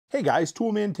Hey guys,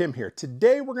 Toolman Tim here.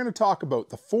 Today we're going to talk about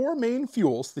the four main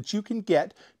fuels that you can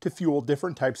get to fuel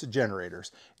different types of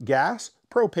generators: gas,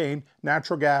 propane,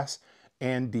 natural gas,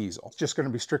 and diesel. It's just going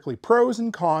to be strictly pros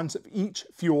and cons of each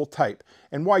fuel type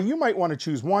and why you might want to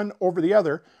choose one over the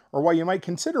other, or why you might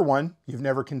consider one you've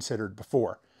never considered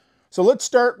before. So let's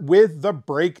start with the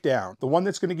breakdown. The one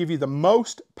that's going to give you the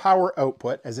most power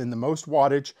output, as in the most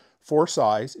wattage for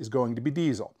size, is going to be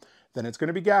diesel. Then it's going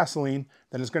to be gasoline,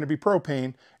 then it's going to be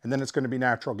propane, and then it's going to be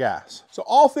natural gas. So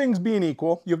all things being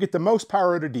equal, you'll get the most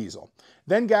power out of diesel.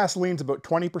 Then gasoline's about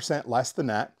 20% less than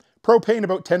that, propane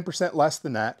about 10% less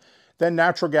than that, then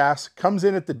natural gas comes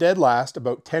in at the dead last,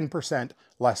 about 10%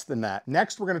 less than that.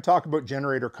 Next, we're going to talk about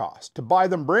generator cost. To buy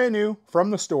them brand new from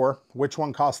the store, which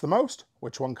one costs the most,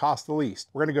 which one costs the least?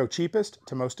 We're going to go cheapest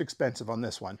to most expensive on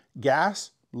this one.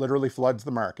 Gas literally floods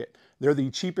the market. They're the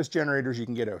cheapest generators you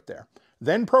can get out there.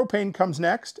 Then propane comes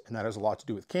next, and that has a lot to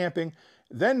do with camping,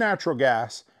 then natural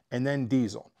gas, and then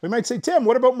diesel. We might say, Tim,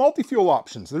 what about multi-fuel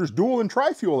options? There's dual and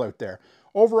tri-fuel out there.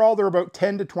 Overall, they're about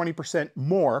 10 to 20%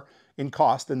 more in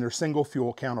cost than their single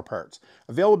fuel counterparts.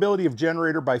 Availability of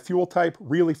generator by fuel type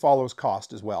really follows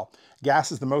cost as well.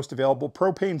 Gas is the most available,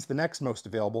 propane's the next most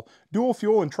available, dual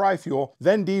fuel and tri-fuel,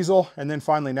 then diesel, and then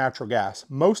finally natural gas.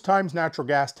 Most times natural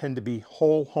gas tend to be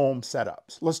whole home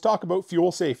setups. Let's talk about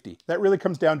fuel safety. That really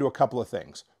comes down to a couple of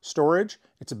things: storage,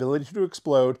 its ability to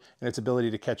explode, and its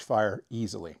ability to catch fire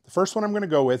easily. The first one I'm going to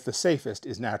go with, the safest,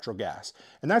 is natural gas.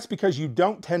 And that's because you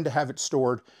don't tend to have it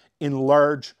stored in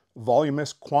large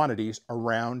voluminous quantities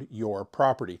around your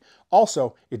property.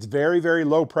 Also, it's very, very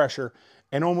low pressure,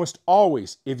 and almost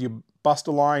always, if you bust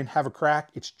a line, have a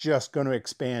crack, it's just going to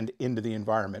expand into the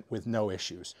environment with no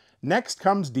issues. Next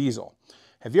comes diesel.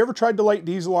 Have you ever tried to light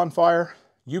diesel on fire?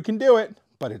 You can do it,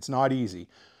 but it's not easy.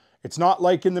 It's not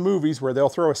like in the movies where they'll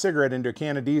throw a cigarette into a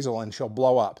can of diesel and she'll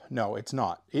blow up. No, it's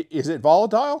not. Is it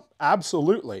volatile?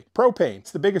 Absolutely. Propane,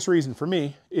 it's the biggest reason for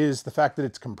me, is the fact that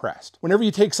it's compressed. Whenever you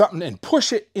take something and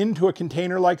push it into a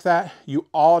container like that, you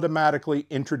automatically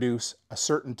introduce a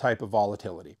certain type of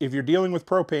volatility. If you're dealing with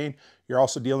propane, you're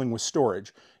also dealing with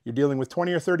storage. You're dealing with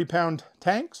 20 or 30 pound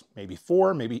tanks, maybe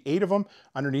 4, maybe 8 of them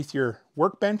underneath your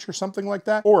workbench or something like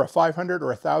that, or a 500 or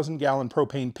 1,000 gallon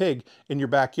propane pig in your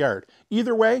backyard.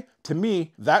 Either way, to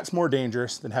me, that's more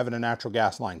dangerous than having a natural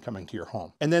gas line coming to your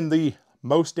home. And then the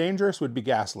most dangerous would be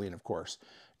gasoline, of course.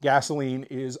 Gasoline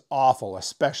is awful,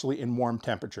 especially in warm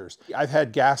temperatures. I've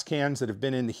had gas cans that have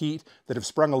been in the heat that have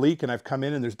sprung a leak, and I've come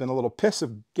in and there's been a little piss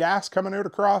of gas coming out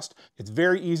across. It's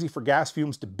very easy for gas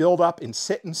fumes to build up and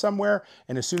sit in somewhere,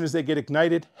 and as soon as they get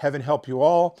ignited, heaven help you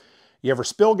all. You ever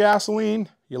spill gasoline?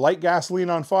 You light gasoline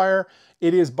on fire?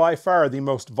 It is by far the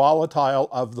most volatile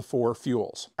of the four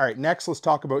fuels. All right, next let's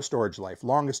talk about storage life,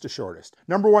 longest to shortest.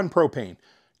 Number one, propane.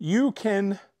 You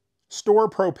can store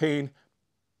propane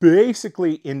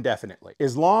basically indefinitely.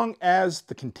 As long as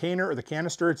the container or the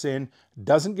canister it's in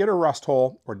doesn't get a rust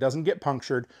hole or doesn't get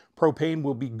punctured, propane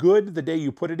will be good the day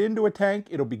you put it into a tank.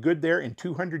 It'll be good there in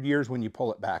 200 years when you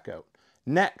pull it back out.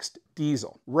 Next,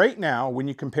 diesel. Right now, when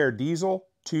you compare diesel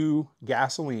to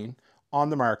gasoline on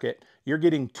the market, you're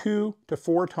getting 2 to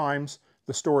 4 times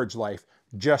the storage life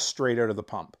just straight out of the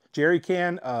pump. Jerry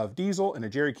can of diesel and a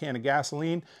jerry can of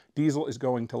gasoline, diesel is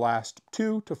going to last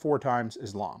 2 to 4 times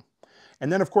as long.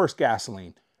 And then, of course,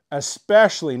 gasoline,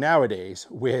 especially nowadays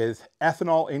with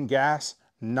ethanol in gas,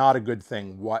 not a good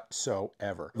thing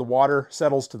whatsoever. The water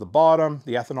settles to the bottom,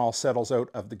 the ethanol settles out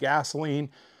of the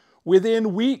gasoline.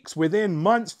 Within weeks, within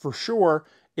months for sure,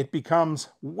 it becomes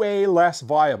way less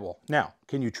viable. Now,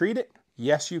 can you treat it?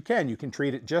 Yes, you can. You can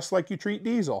treat it just like you treat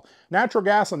diesel. Natural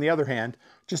gas, on the other hand,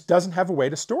 just doesn't have a way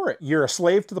to store it. You're a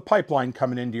slave to the pipeline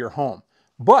coming into your home.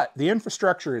 But the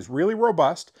infrastructure is really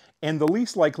robust and the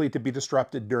least likely to be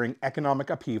disrupted during economic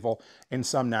upheaval and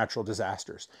some natural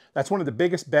disasters. That's one of the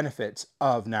biggest benefits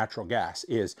of natural gas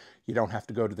is you don't have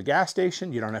to go to the gas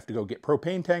station, you don't have to go get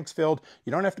propane tanks filled,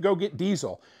 you don't have to go get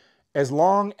diesel. As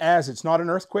long as it's not an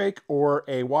earthquake or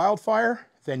a wildfire,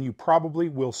 then you probably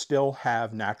will still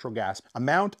have natural gas.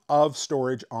 Amount of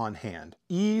storage on hand.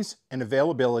 Ease and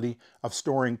availability of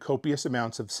storing copious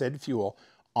amounts of said fuel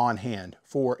on hand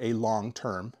for a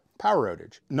long-term power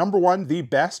outage. Number one, the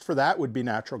best for that would be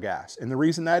natural gas. And the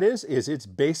reason that is it's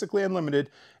basically unlimited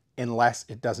unless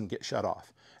it doesn't get shut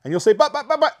off. And you'll say, but,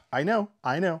 I know.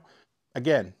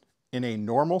 Again, in a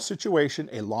normal situation,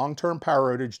 a long-term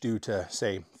power outage due to,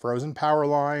 say, frozen power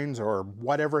lines or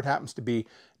whatever it happens to be,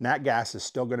 nat gas is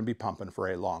still going to be pumping for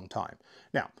a long time.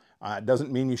 Now, it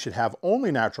doesn't mean you should have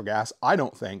only natural gas, I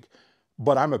don't think,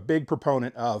 but I'm a big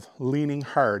proponent of leaning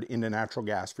hard into natural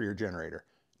gas for your generator.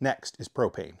 Next is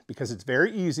propane, because it's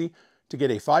very easy to get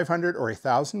a 500 or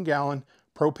 1,000 gallon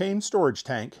propane storage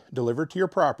tank delivered to your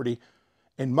property,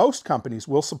 and most companies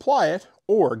will supply it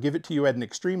or give it to you at an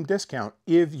extreme discount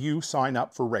if you sign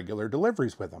up for regular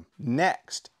deliveries with them.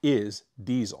 Next is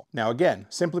diesel. Now again,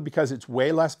 simply because it's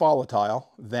way less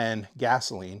volatile than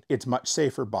gasoline, it's much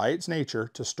safer by its nature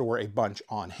to store a bunch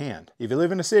on hand. If you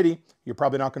live in a city, you're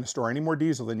probably not going to store any more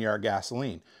diesel than you are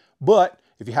gasoline. But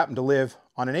if you happen to live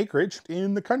on an acreage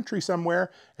in the country somewhere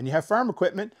and you have farm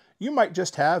equipment, you might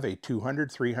just have a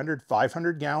 200, 300,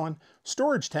 500 gallon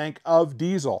storage tank of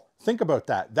diesel. Think about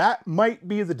that. That might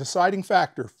be the deciding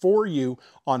factor for you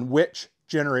on which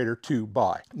generator to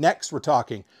buy. Next, we're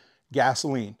talking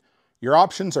gasoline. Your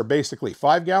options are basically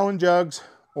 5-gallon jugs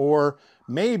or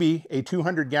maybe a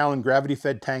 200-gallon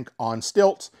gravity-fed tank on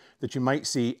stilts that you might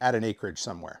see at an acreage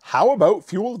somewhere. How about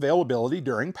fuel availability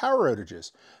during power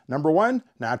outages? Number one,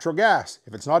 natural gas.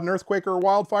 If it's not an earthquake or a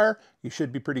wildfire, you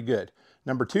should be pretty good.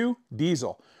 Number two,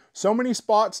 diesel. So many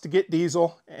spots to get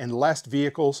diesel and less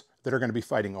vehicles that are going to be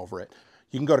fighting over it.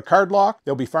 You can go to cardlock,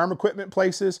 there'll be farm equipment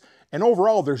places, and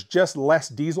overall there's just less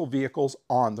diesel vehicles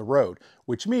on the road,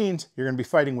 which means you're going to be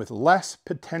fighting with less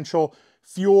potential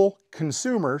fuel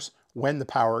consumers when the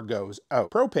power goes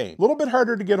out. Propane, a little bit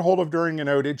harder to get a hold of during an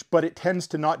outage, but it tends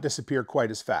to not disappear quite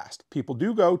as fast. People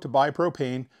do go to buy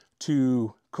propane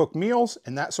to cook meals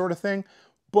and that sort of thing,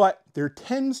 but there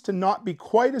tends to not be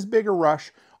quite as big a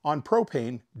rush on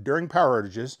propane during power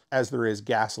outages as there is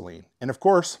gasoline. And of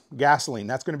course, gasoline,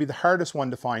 that's going to be the hardest one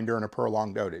to find during a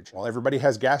prolonged outage. Well, everybody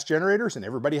has gas generators and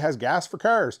everybody has gas for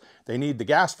cars. They need the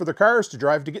gas for their cars to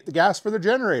drive to get the gas for their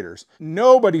generators.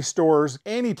 Nobody stores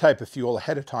any type of fuel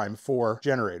ahead of time for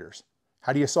generators.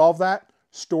 How do you solve that?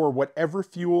 Store whatever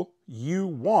fuel you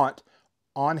want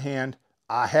on hand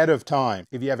ahead of time.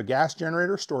 If you have a gas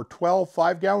generator, store 12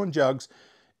 5-gallon jugs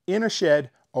in a shed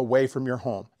away from your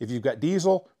home. If you've got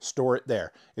diesel, store it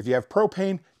there. If you have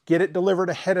propane, get it delivered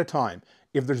ahead of time.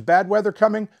 If there's bad weather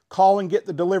coming, call and get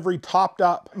the delivery topped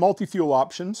up. Multi-fuel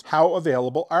options, how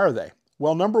available are they?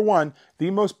 Well, number one,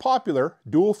 the most popular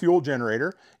dual fuel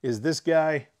generator is this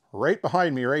guy right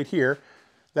behind me right here.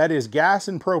 That is gas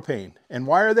and propane. And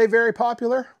why are they very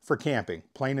popular? For camping,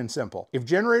 plain and simple. If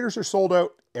generators are sold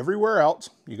out everywhere else,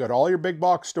 you go to all your big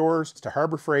box stores, to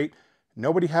Harbor Freight,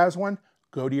 nobody has one,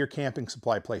 go to your camping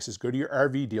supply places, go to your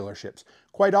RV dealerships.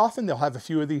 Quite often they'll have a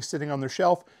few of these sitting on their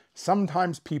shelf.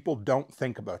 Sometimes people don't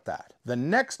think about that. The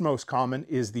next most common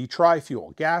is the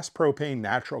tri-fuel, gas, propane,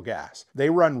 natural gas. They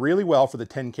run really well for the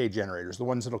 10K generators, the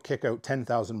ones that'll kick out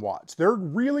 10,000 watts. They're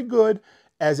really good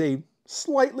as a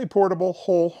slightly portable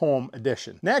whole home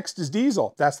addition. Next is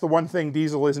diesel. That's the one thing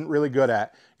diesel isn't really good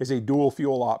at, is a dual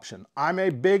fuel option. I'm a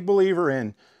big believer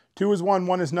in 2 is 1,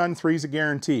 1 is none, 3 is a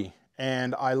guarantee.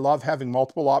 And I love having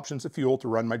multiple options of fuel to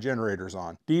run my generators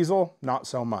on. Diesel, not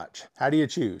so much. How do you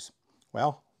choose?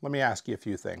 Well, let me ask you a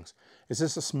few things. Is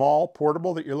this a small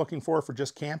portable that you're looking for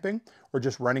just camping or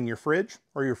just running your fridge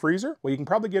or your freezer? Well, you can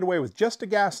probably get away with just a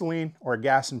gasoline or a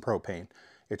gas and propane.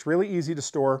 It's really easy to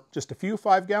store just a few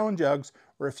 5-gallon jugs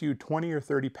or a few 20 or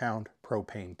 30 pound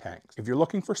propane tanks. If you're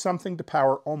looking for something to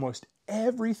power almost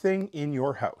everything in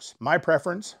your house, my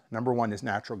preference, number one, is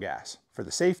natural gas for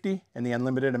the safety and the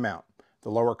unlimited amount. The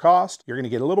lower cost, you're going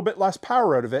to get a little bit less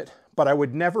power out of it, but I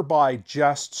would never buy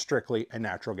just strictly a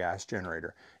natural gas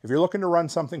generator. If you're looking to run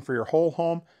something for your whole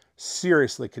home,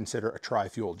 seriously consider a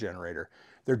tri-fuel generator.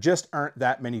 There just aren't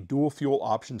that many dual fuel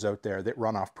options out there that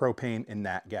run off propane and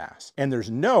nat gas. And there's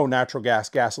no natural gas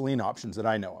gasoline options that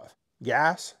I know of.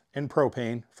 Gas and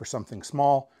propane for something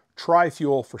small,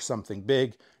 tri-fuel for something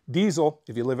big, diesel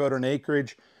if you live out on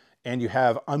acreage and you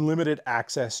have unlimited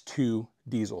access to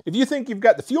diesel. If you think you've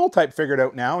got the fuel type figured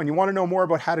out now and you want to know more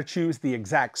about how to choose the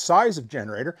exact size of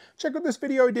generator, check out this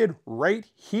video I did right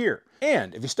here.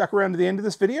 And if you stuck around to the end of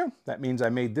this video, that means I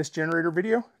made this generator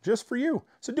video just for you.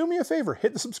 So do me a favor,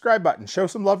 hit the subscribe button, show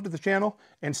some love to the channel,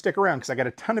 and stick around because I got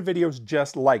a ton of videos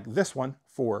just like this one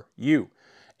for you.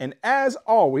 And as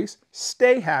always,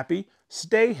 stay happy,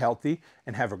 stay healthy,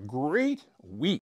 and have a great week.